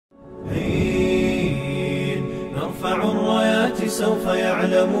رفعوا الرايات سوف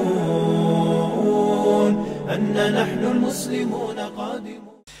يعلمون أن نحن المسلمون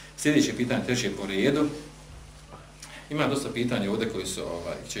قادمون. Sljedeće pitanje, treće po redu. Ima dosta pitanja ovdje koji su,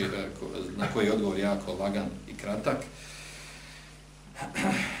 na koji je odgovor jako lagan i kratak,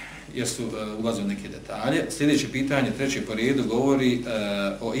 jer su ulaze u neke detalje. Sljedeće pitanje, treće po redu, govori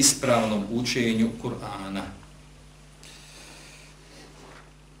o ispravnom učenju Kur'ana.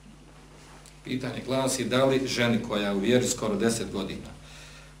 Pitanje glasi da li ženi koja je u vjeri skoro 10 godina,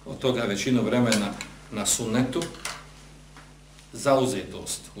 od toga većinu vremena na sunnetu,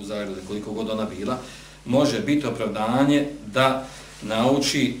 zauzetost, u zagradi koliko god ona bila, može biti opravdanje da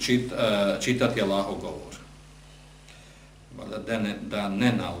nauči čitati Allahov govor. Da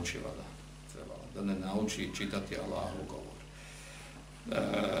ne nauči, da ne nauči čitati Allahov govor.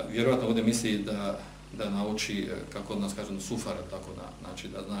 Vjerojatno ovdje misli da nauči, kako od nas kažemo, sufare, tako znači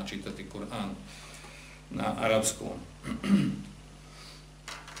da zna čitati Kur'an na arapskom,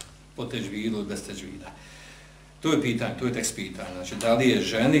 po teđvidu ili bez teđvida. To je pitanje, to je tekst pitanja. Znači, da li je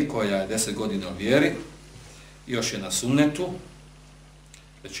ženi koja je 10 godina u vjeri, još je na sunnetu,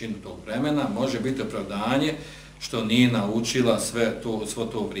 većinu tog vremena, može biti opravdanje što nije naučila svo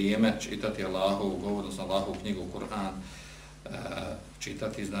to vrijeme čitati Allahovu govor, odnosno Allahovu knjigu Kur'an,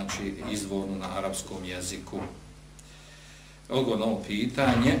 čitati, znači, izvorno na arapskom jeziku. Odgovor na ovo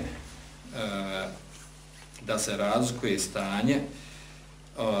pitanje, da se razlikuje stanje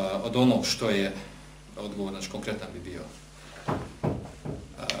od onog što je odgovor, znači konkretan bi bio.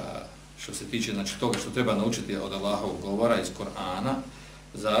 Što se tiče, znači, toga što treba naučiti od Allahovog govora iz Korana,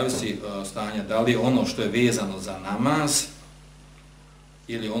 zavisi stanja da li ono što je vezano za namaz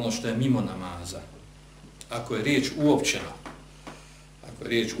ili ono što je mimo namaza. Ako je riječ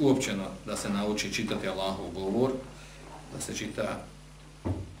uopćeno da se nauči čitati Allahov govor, da se čita,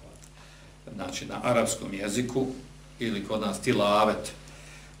 znači, na arapskom jeziku ili kod nas tilavet,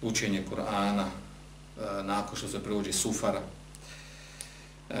 učenje Kur'ana, nakon što se prođe sufara.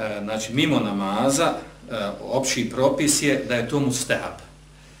 Znači, mimo namaza, opći propis je da je to mustehab.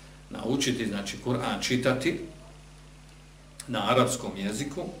 Naučiti, znači, Kur'an čitati na arapskom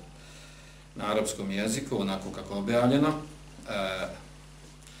jeziku, onako kako je objavljeno,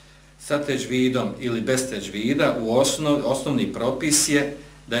 sa teđvidom ili bez teđvida, osnovni propis je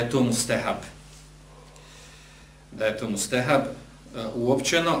da je to mustehab. Da je to mustehab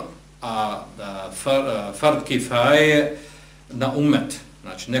uopćeno, a da fard kifaje na umet,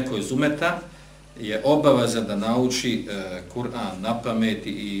 znači neko iz umeta je obaveza da nauči Kur'an na pamet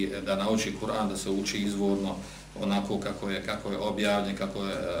i da nauči Kur'an da se uči izvorno onako kako je objavljen, kako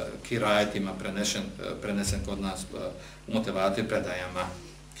je kirajetima prenesen kod nas u motivacije predajama.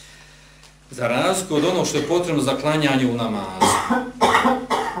 Za razliku od onog što je potrebno za klanjanje u namazu.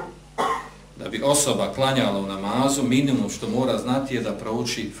 Da bi osoba klanjala u namazu, minimum što mora znati je da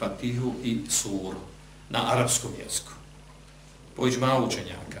prouči Fatihu i suru na arapskom jeziku. Po iđmau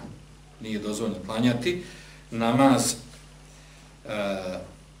učenjaka nije dozvoljeno klanjati namaz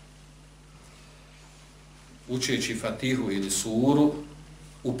učeći Fatihu ili suru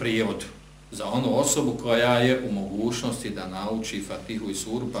u prijevodu za onu osobu koja je u mogućnosti da nauči Fatihu i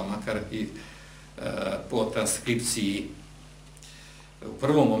suru, pa makar i po transkripciji. U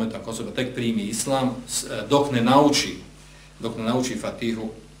prvom momentu, ako osoba tek primi islam, dok ne nauči Fatihu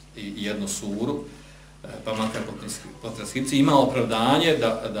i jednu suru, pa makar po transkripciji, ima opravdanje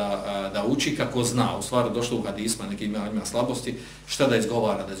da uči kako zna. U stvari došlo u hadisma, neki ima slabosti, šta da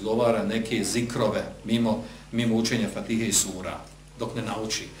izgovara neke zikrove mimo učenja Fatihe i sura, dok ne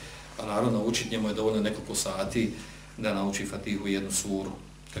nauči. Pa naravno, naučiti njemu je dovoljno nekoliko sati da nauči Fatihu i jednu suru.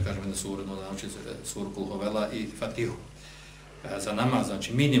 Kad kažem jednu suru, da nauči suru Kulhovela i Fatihu. Za namaz,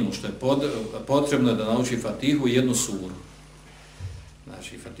 znači minimum što je potrebno je da nauči Fatihu i jednu suru.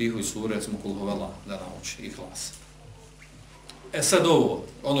 Znači Fatihu i suru, recimo Kulhovela, da nauči i Ihlas. Sad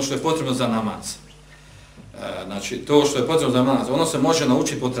ono što je potrebno za namaz. Znači to što je potrebno za namaz, ono se može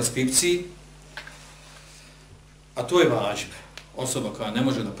naučiti po transkripciji, a to je vađib. Osoba koja ne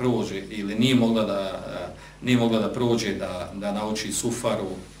može da prođe ili nije mogla da prođe da nauči sufaru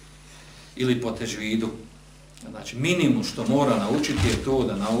ili po teđvidu. Znači, minimum što mora naučiti je to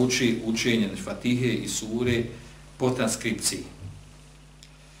da nauči učenje Fatihe i sure po transkripciji.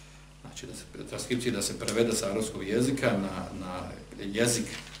 Znači, transkripciji da se prevede sa arapskog jezika na jezik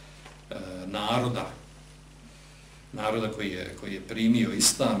naroda koji je primio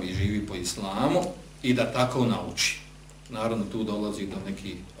islam i živi po islamu i da tako nauči. Naravno, tu dolazi do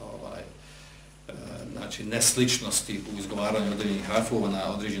nekih znači, nesličnosti u izgovaranju određenih harfova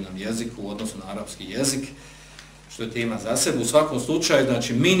na određenom jeziku u odnosu na arapski jezik, što je tema za sebe. U svakom slučaju,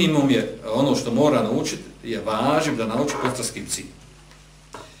 znači minimum je ono što mora naučiti, je važno da nauči po transkripciji.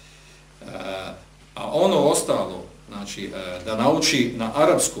 A ono ostalo, znači da nauči na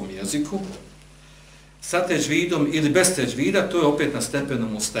arapskom jeziku, sa teđvidom ili bez teđvida, to je opet na stepenu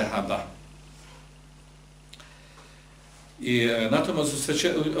mustehaba. I na tome su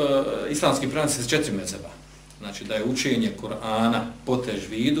islamski pravnici sa 4 mezheba. Znači da je učenje Kur'ana po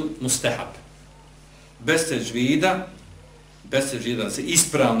teđvidu mustehab. Bez teđvida da se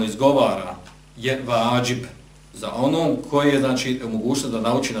ispravno izgovara je vađib za onom koji je znači mogućnost da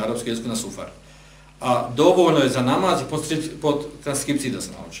nauči na arapski jezik na sufare. A dovoljno je za namaz i pod transkripciji da se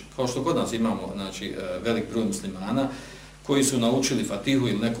nauči. Kao što kod nas imamo znači, velik broj muslimana koji su naučili Fatihu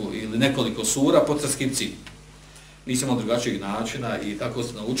ili nekoliko sura pod transkripciji. Nisam drugačijeg načina i tako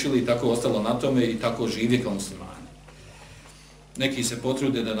su naučili i tako ostalo na tome i tako živi kao muslimani. Neki se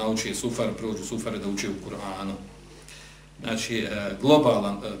potrude da nauči sufar, prođu sufare da uči u Kur'anu. Znači,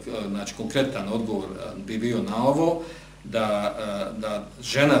 globalan, znači konkretan odgovor bi bio na ovo da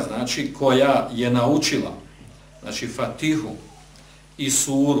žena, znači, koja je naučila znači, Fatihu i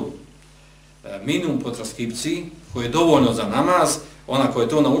suru minimum po transkripciji, koji je dovoljno za namaz, ona koja je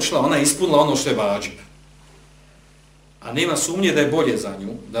to naučila, ona je ispunila ono što je vađib. A nema sumnje da je bolje za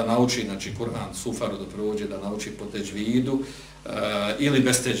nju da nauči znači, Kur'an, sufaru da prođe, da nauči po teđvidu ili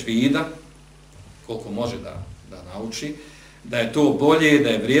bez teđvida, koliko može da nauči, da je to bolje, da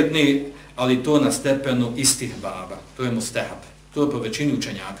je vrijednije, ali to na stepenu istih baba, to je mustehab, to je po većini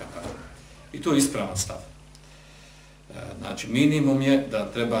učenjaka. I to je ispravan stav. Znači, minimum je da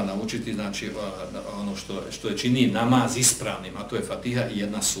treba naučiti znači, ono što je čini namaz ispravnim, a to je Fatiha i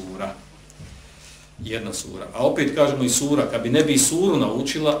jedna sura. A opet kažemo i sura, kad bi ne bi suru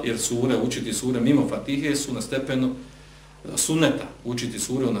naučila, jer učiti sure mimo Fatihe su na stepenu suneta. Učiti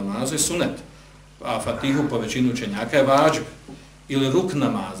sure u namazu je sunet. A Fatihu po većinu učenjaka je vađib. Ili ruk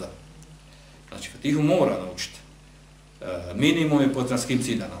namaza. Znači Fatihu mora naučiti. Minimum je po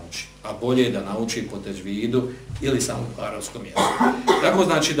transkripciji da nauči. A bolje je da nauči po teđvidu ili samo po arapskom jeziku. Tako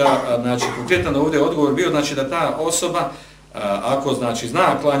znači konkretan ovdje odgovor bio znači da ta osoba ako znači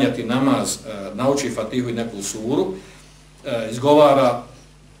zna klanjati namaz, nauči Fatihu i neku suru, izgovara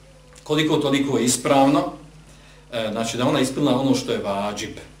koliko toliko ispravno, znači da ona ispunila ono što je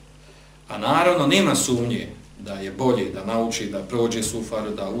vađib. A naravno nema sumnje da je bolje da nauči, da prođe sufar,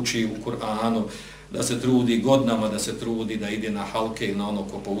 da uči u Kur'anu, da se trudi godinama, da se trudi da ide na halke i na ono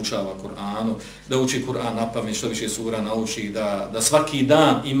ko poučava Kur'anu, da uči Kur'an napamet, što više sura nauči, da svaki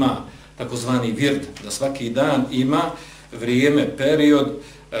dan ima takozvani vird, da svaki dan ima vrijeme, period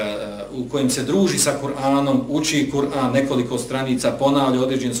u kojem se druži sa Kur'anom, uči Kur'an nekoliko stranica, ponavlja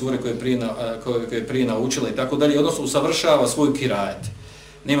određene sure koje je prije naučila i tako dalje, odnosno usavršava svoj kirajet.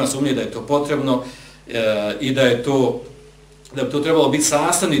 Nema sumnje da je to potrebno i da bi to trebalo biti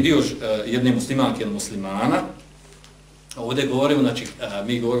sastavni dio jedne muslimanke ili muslimana. Ovdje govorimo, znači,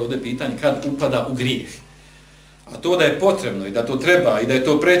 mi govorimo ovdje pitanje kad upada u grijeh. A to da je potrebno i da to treba i da je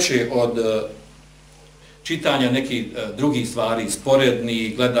to preče od čitanja nekih drugih stvari,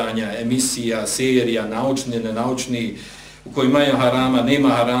 sporednih, gledanja emisija, serija, naučni, nenaučni, u kojima ima harama, nema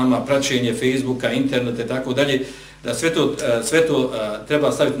harama, praćenje Facebooka, interneta i tako dalje, da sve to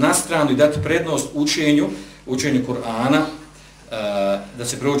treba staviti na stranu i dati prednost učenju Kur'ana, da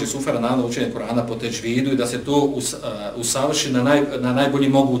se prođe sufara, naravno učenje Kur'ana po teđvidu i da se to usavrši na najbolji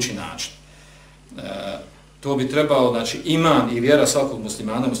mogući način. To bi trebao, znači, iman i vjera svakog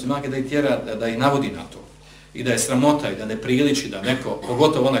muslimanke da ih tjera, da ih navodi na to. I da je sramota i da ne priliči da neko,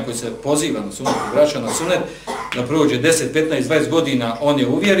 pogotovo onaj koji se poziva na sunet i vraća na sunet, da prođe 10, 15, 20 godina on je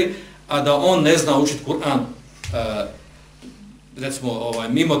u vjeri, a da on ne zna učiti Kur'an recimo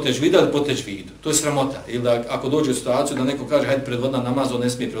mimo teđvida ili po teđvidu. To je sramota. Ili da ako dođe u situaciju da neko kaže hajde predvodi namaz, on ne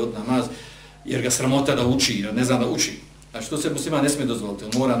smije predvoditi namaz jer ga sramota da uči, jer ne zna da uči. Znači to se musliman ne smije dozvoliti.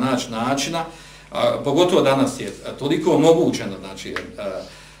 On mora naći načina, pogotovo danas je toliko omogućeno, znači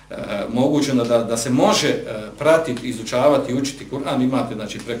mogućeno da se može pratiti, izučavati i učiti Kur'an. Imate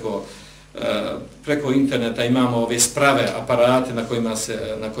znači preko interneta imamo ove sprave, aparate na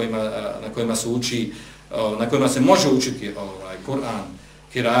kojima se uči, na kojima se može učiti Kur'an,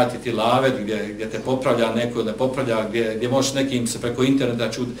 kirati, tilavet, gdje te popravlja neko, da popravlja, gdje možeš nekim se preko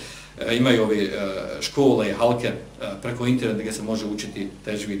interneta čuti, imaju ove škole i halke preko interneta gdje se može učiti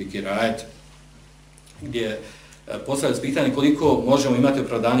teđvid i kirajet, gdje postavlja se pitanje koliko možemo imati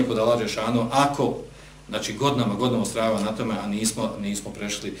opravdanje kod Allaha dželešanu ako znači godinama ustrajava na tome, a nismo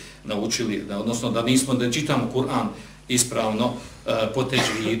prešli, naučili, odnosno da čitamo Kur'an ispravno po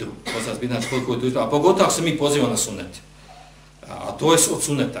teđvidu. Znači koliko je to ispravno, a pogotovo ako se mi pozivamo na sunet. A to je od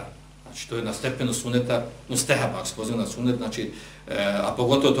suneta. Znači, to je na stepenu suneta, mustehab, ako se poziva na sunet, znači, a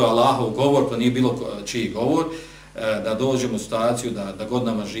pogotovo to je Allahov govor, to nije bilo čiji govor, da dođemo u situaciju da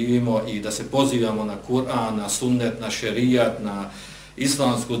godinama živimo i da se pozivamo na Kur'an, na sunnet, na šerijat, na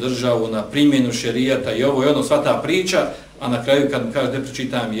islamsku državu, na primjenu šerijata i ovo i ono, sva ta priča, a na kraju kad mi kaže da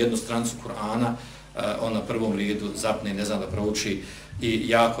pročitam jednu stranicu Kur'ana, on na prvom redu zapne, ne znam da prouči i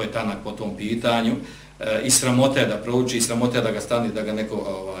jako je tanak po tom pitanju i sramote da prouči i sramote da ga stani, da ga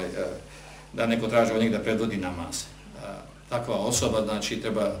neko, da neko traži od njega da predvodi namaz. Takva osoba, znači,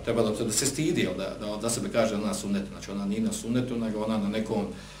 treba da se stidi, da sebe kaže ona na sunnetu, znači ona nije na sunnetu, nego ona na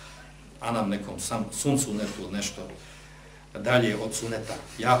nekom sun sunnetu, nešto dalje od sunneta,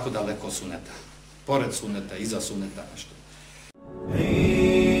 jako daleko od sunneta, pored sunneta, iza sunneta, nešto.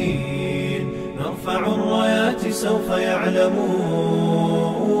 نرفع الرايات سوف يعلمون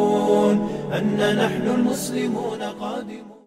أن نحن المسلمون قادمون